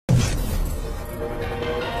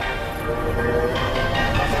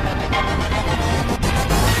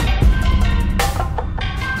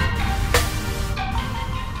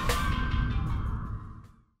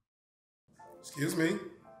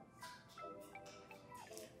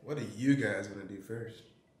What are you guys gonna do first?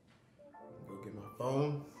 Go get my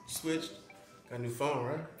phone switched. Got a new phone,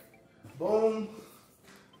 right? Boom.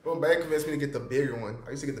 Boom, Beckham convinced me to get the bigger one. I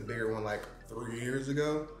used to get the bigger one like 3 years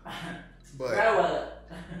ago. But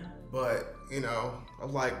you know, I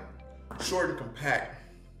was like, short and compact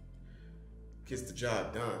gets the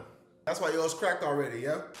job done. That's why yours cracked already,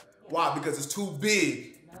 yeah? Why? Because it's too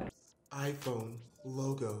big. iPhone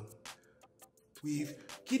logo. We've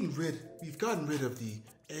gotten rid of the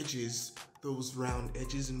edges, those round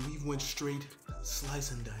edges, and we went straight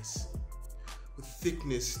slice and dice with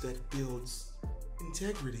thickness that builds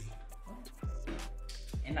integrity.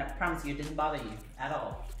 And I promise you, it didn't bother you at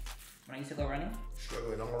all when I used to go running.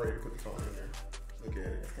 Struggling, I'm already put the phone in there. Look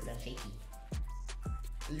at it. It's because I'm shaky.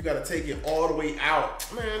 You gotta take it all the way out.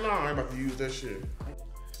 Man, no, I ain't about to use that shit.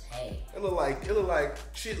 Hey. It look like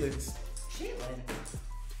chitlins. Chitlins?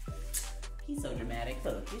 He's so dramatic.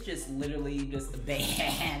 Look, it's just literally just a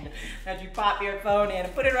band that you pop your phone in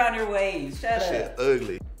and put it around your waist. Shut up. Shit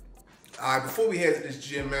ugly. All right, before we head to this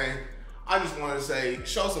gym, man, I just wanted to say,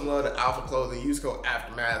 show some love to Alpha Clothing. Use code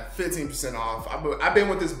Aftermath, 15% off. I've been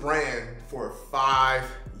with this brand for 5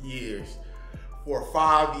 years. For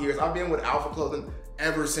 5 years. I've been with Alpha Clothing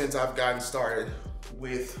ever since I've gotten started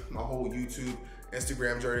with my whole YouTube,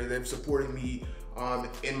 Instagram journey. They've supported me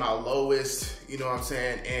in my lowest, you know what I'm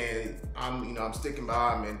saying, and I'm sticking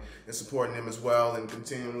by them and supporting them as well, and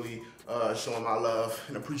continually showing my love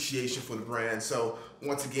and appreciation for the brand. So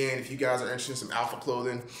once again, if you guys are interested in some Alpha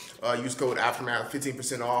Clothing, use code Aftermath,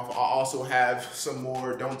 15% off. I'll also have some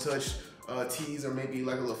more Don't Touch tees, or maybe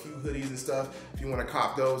like a few hoodies and stuff if you want to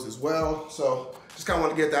cop those as well. So just kind of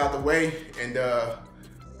want to get that out the way, and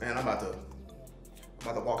man, I'm about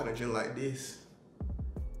to walk in the gym like this.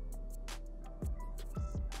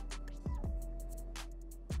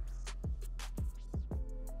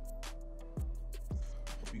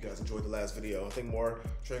 Hope you guys enjoyed the last video. I think more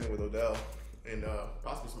training with Odell and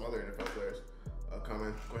possibly some other NFL players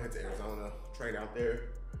coming. Go ahead to Arizona, train out there,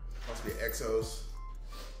 possibly at Exos.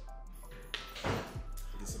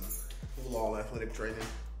 Get some full-all athletic training.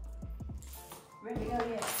 Ready to go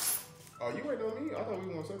yet? Oh, you waiting on me? I thought we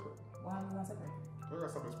were going separate. Why are we going separate? We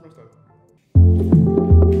got something sprint stuff.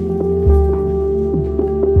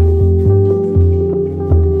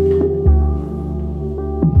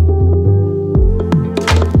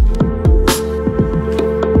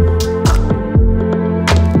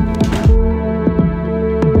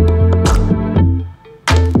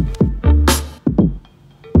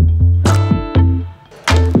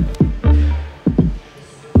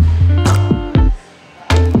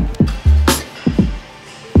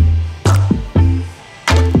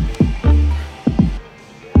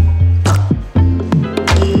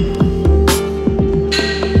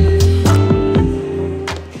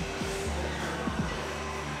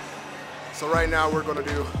 So right now we're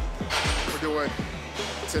doing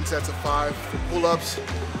 10 sets of 5 for pull-ups.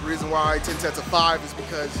 The reason why 10 sets of 5 is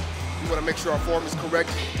because we want to make sure our form is correct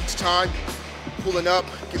each time. Pulling up,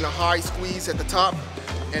 getting a high squeeze at the top,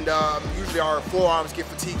 and usually our forearms get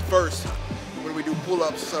fatigued first when we do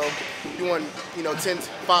pull-ups. So doing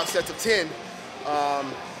 5 sets of 10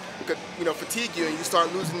 could fatigue you, and you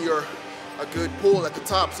start losing a good pull at the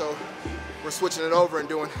top. So we're switching it over and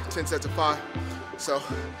doing 10 sets of 5. So.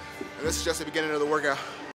 And this is just the beginning of the workout.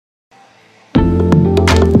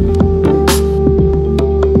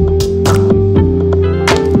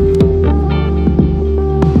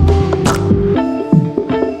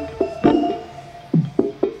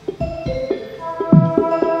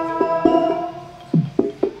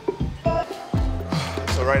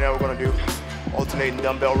 So right now we're gonna do alternating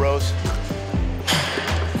dumbbell rows.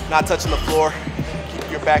 Not touching the floor. Keep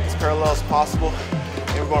your back as parallel as possible.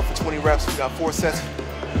 And we're going for 20 reps. We got 4 sets.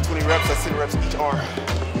 20 reps, that's 10 reps each arm.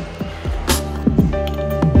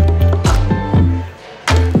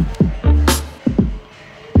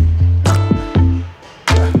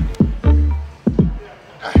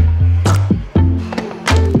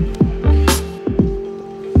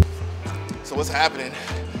 So what's happening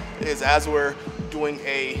is, as we're doing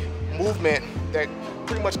a movement that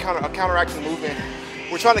pretty much counteracting the movement,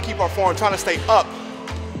 we're trying to keep our form, trying to stay up,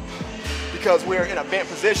 because we're in a bent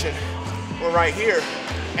position. We're right here,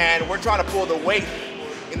 and we're trying to pull the weight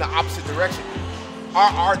in the opposite direction.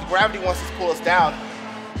 Our gravity wants to pull us down,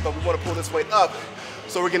 but we want to pull this weight up.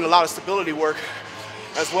 So we're getting a lot of stability work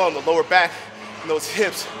as well in the lower back and those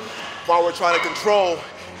hips, while we're trying to control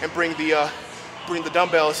and bring the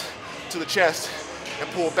dumbbells to the chest and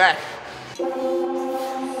pull back.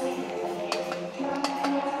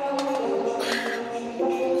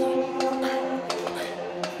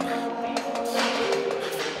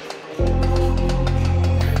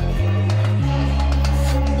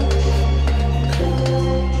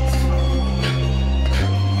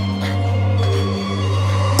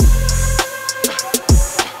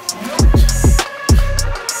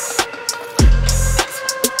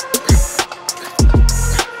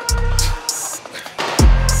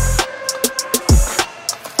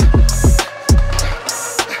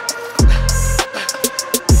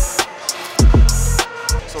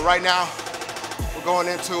 right now, we're going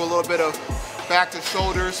into a little bit of back to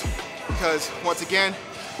shoulders because once again,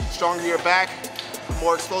 the stronger your back, the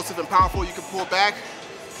more explosive and powerful you can pull back,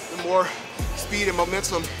 the more speed and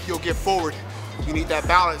momentum you'll get forward. You need that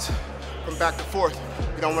balance from back to forth.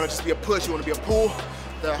 You don't want to just be a push, you want to be a pull,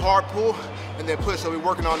 that hard pull, and then push. So we're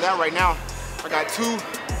working on that right now. I got two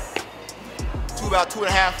about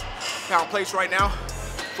 2.5 pound plates right now,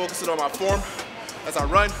 focusing on my form as I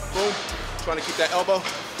run, boom, trying to keep that elbow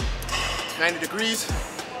 90 degrees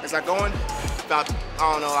as I go in, about,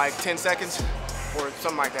 I don't know, like 10 seconds or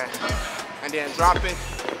something like that. And then drop it,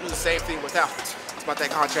 do the same thing without. It's about that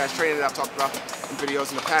contrast training that I've talked about in videos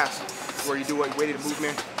in the past, where you do a weighted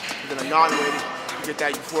movement and then a non-weighted, you get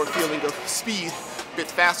that euphoric feeling of speed a bit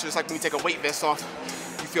faster. It's like when you take a weight vest off,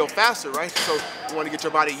 you feel faster, right? So you want to get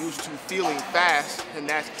your body used to feeling fast, and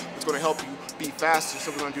that's what's going to help you be faster.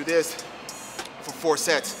 So we're going to do this for 4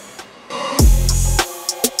 sets.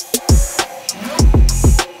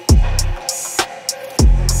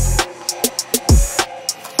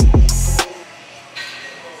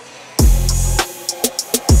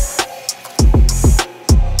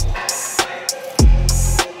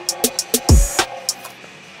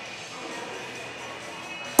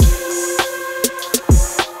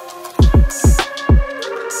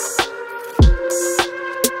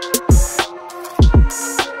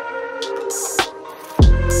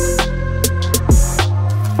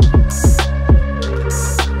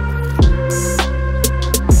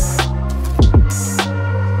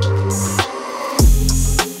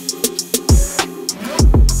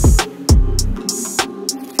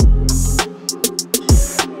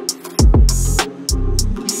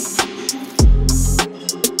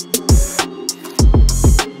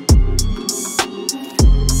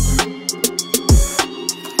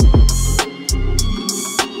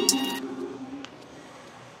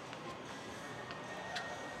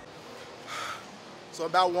 So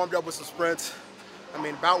about warmed up with some sprints.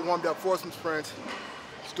 About warmed up for some sprints.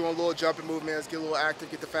 Just doing a little jumping movements, get a little active,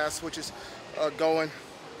 get the fast switches going.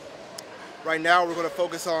 Right now we're gonna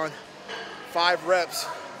focus on 5 reps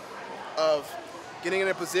of getting in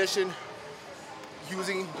a position,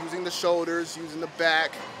 using the shoulders, using the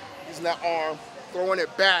back, using that arm, throwing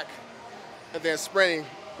it back, and then sprinting.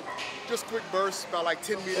 Just quick bursts, about like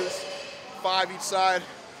 10 meters, 5 each side,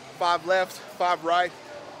 5 left, 5 right.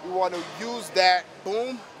 We want to use that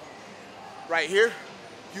boom right here.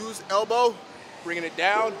 Use elbow, bringing it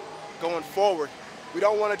down, going forward. We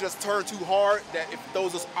don't want to just turn too hard that it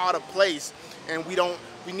throws us out of place. And we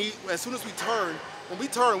need, as soon as we turn, when we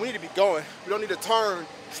turn, we need to be going. We don't need to turn,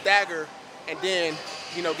 stagger, and then,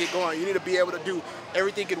 get going. You need to be able to do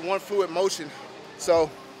everything in one fluid motion. So,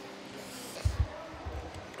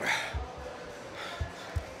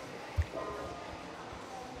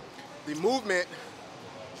 the movement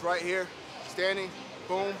is right here, standing,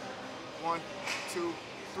 boom, 1, 2,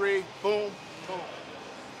 3, boom, boom,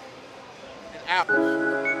 and out.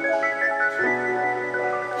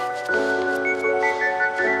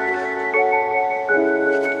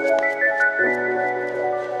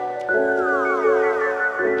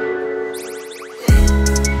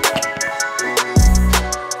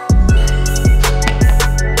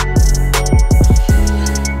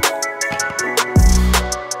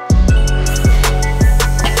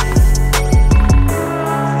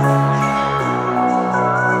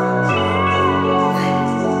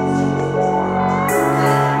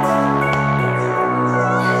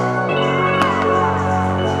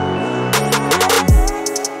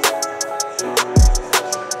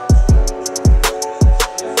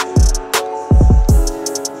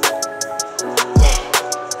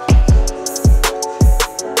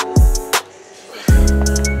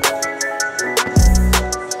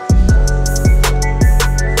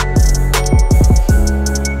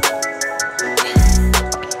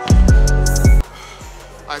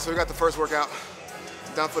 So we got the first workout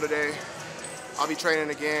done for the day. I'll be training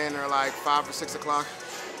again or like 5 or 6 o'clock.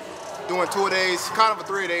 Doing 2-a-days, kind of a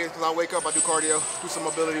 3-a-days because I wake up, I do cardio, do some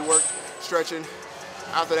mobility work, stretching.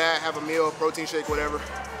 After that, have a meal, protein shake, whatever.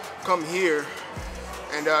 Come here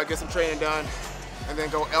and get some training done and then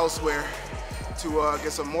go elsewhere to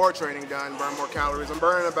get some more training done, burn more calories. I'm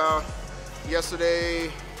burning about, yesterday,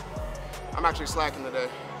 I'm actually slacking today.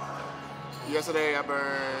 Yesterday I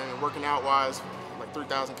burned, working out wise, like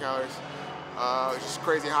 3,000 calories. It's just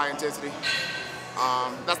crazy high intensity.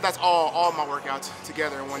 That's all my workouts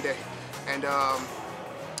together in one day. And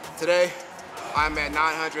today I'm at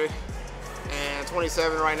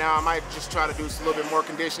 927 right now. I might just try to do a little bit more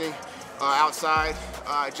conditioning outside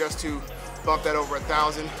just to bump that over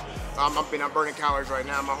 1,000. I'm burning calories right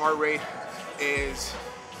now. My heart rate is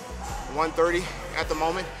 130 at the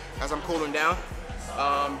moment. as I'm cooling down.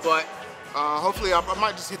 But hopefully I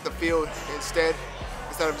might just hit the field instead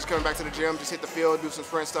of just coming back to the gym. Just hit the field, do some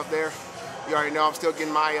sprint stuff there. You already know I'm still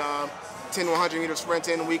getting my 10 100 meter sprints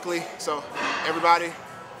in weekly. So everybody,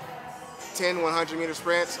 10 100 meter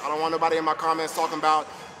sprints. I don't want nobody in my comments talking about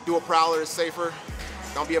do a prowler is safer.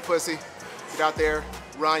 Don't be a pussy. Get out there,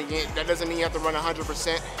 run. That doesn't mean you have to run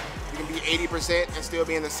 100%. You can be 80% and still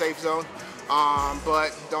be in the safe zone.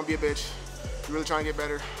 But don't be a bitch. If you're really trying to get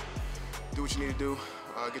better, do what you need to do.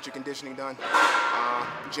 Get your conditioning done.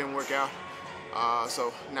 Gym workout.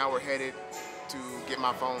 So now we're headed to get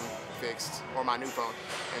my phone fixed, or my new phone.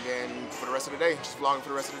 And then for the rest of the day, just vlogging for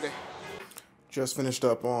the rest of the day. Just finished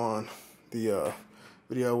up on the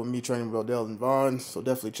video with me training with Odell and Vaughn, so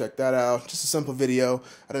definitely check that out. Just a simple video.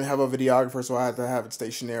 I didn't have a videographer, so I had to have it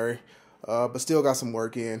stationary, but still got some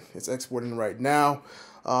work in. It's exporting right now.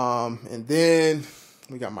 And then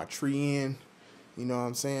we got my tree in, you know what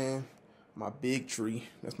I'm saying? My big tree.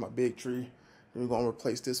 That's my big tree. Then we're going to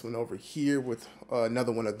replace this one over here with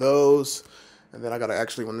another one of those. And then I got to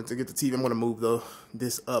actually, when to get the TV, I'm going to move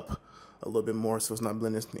this up a little bit more so it's not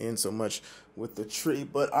blending in so much with the tree.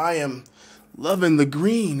 But I am loving the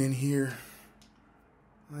green in here.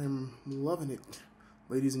 I am loving it,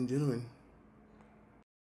 ladies and gentlemen.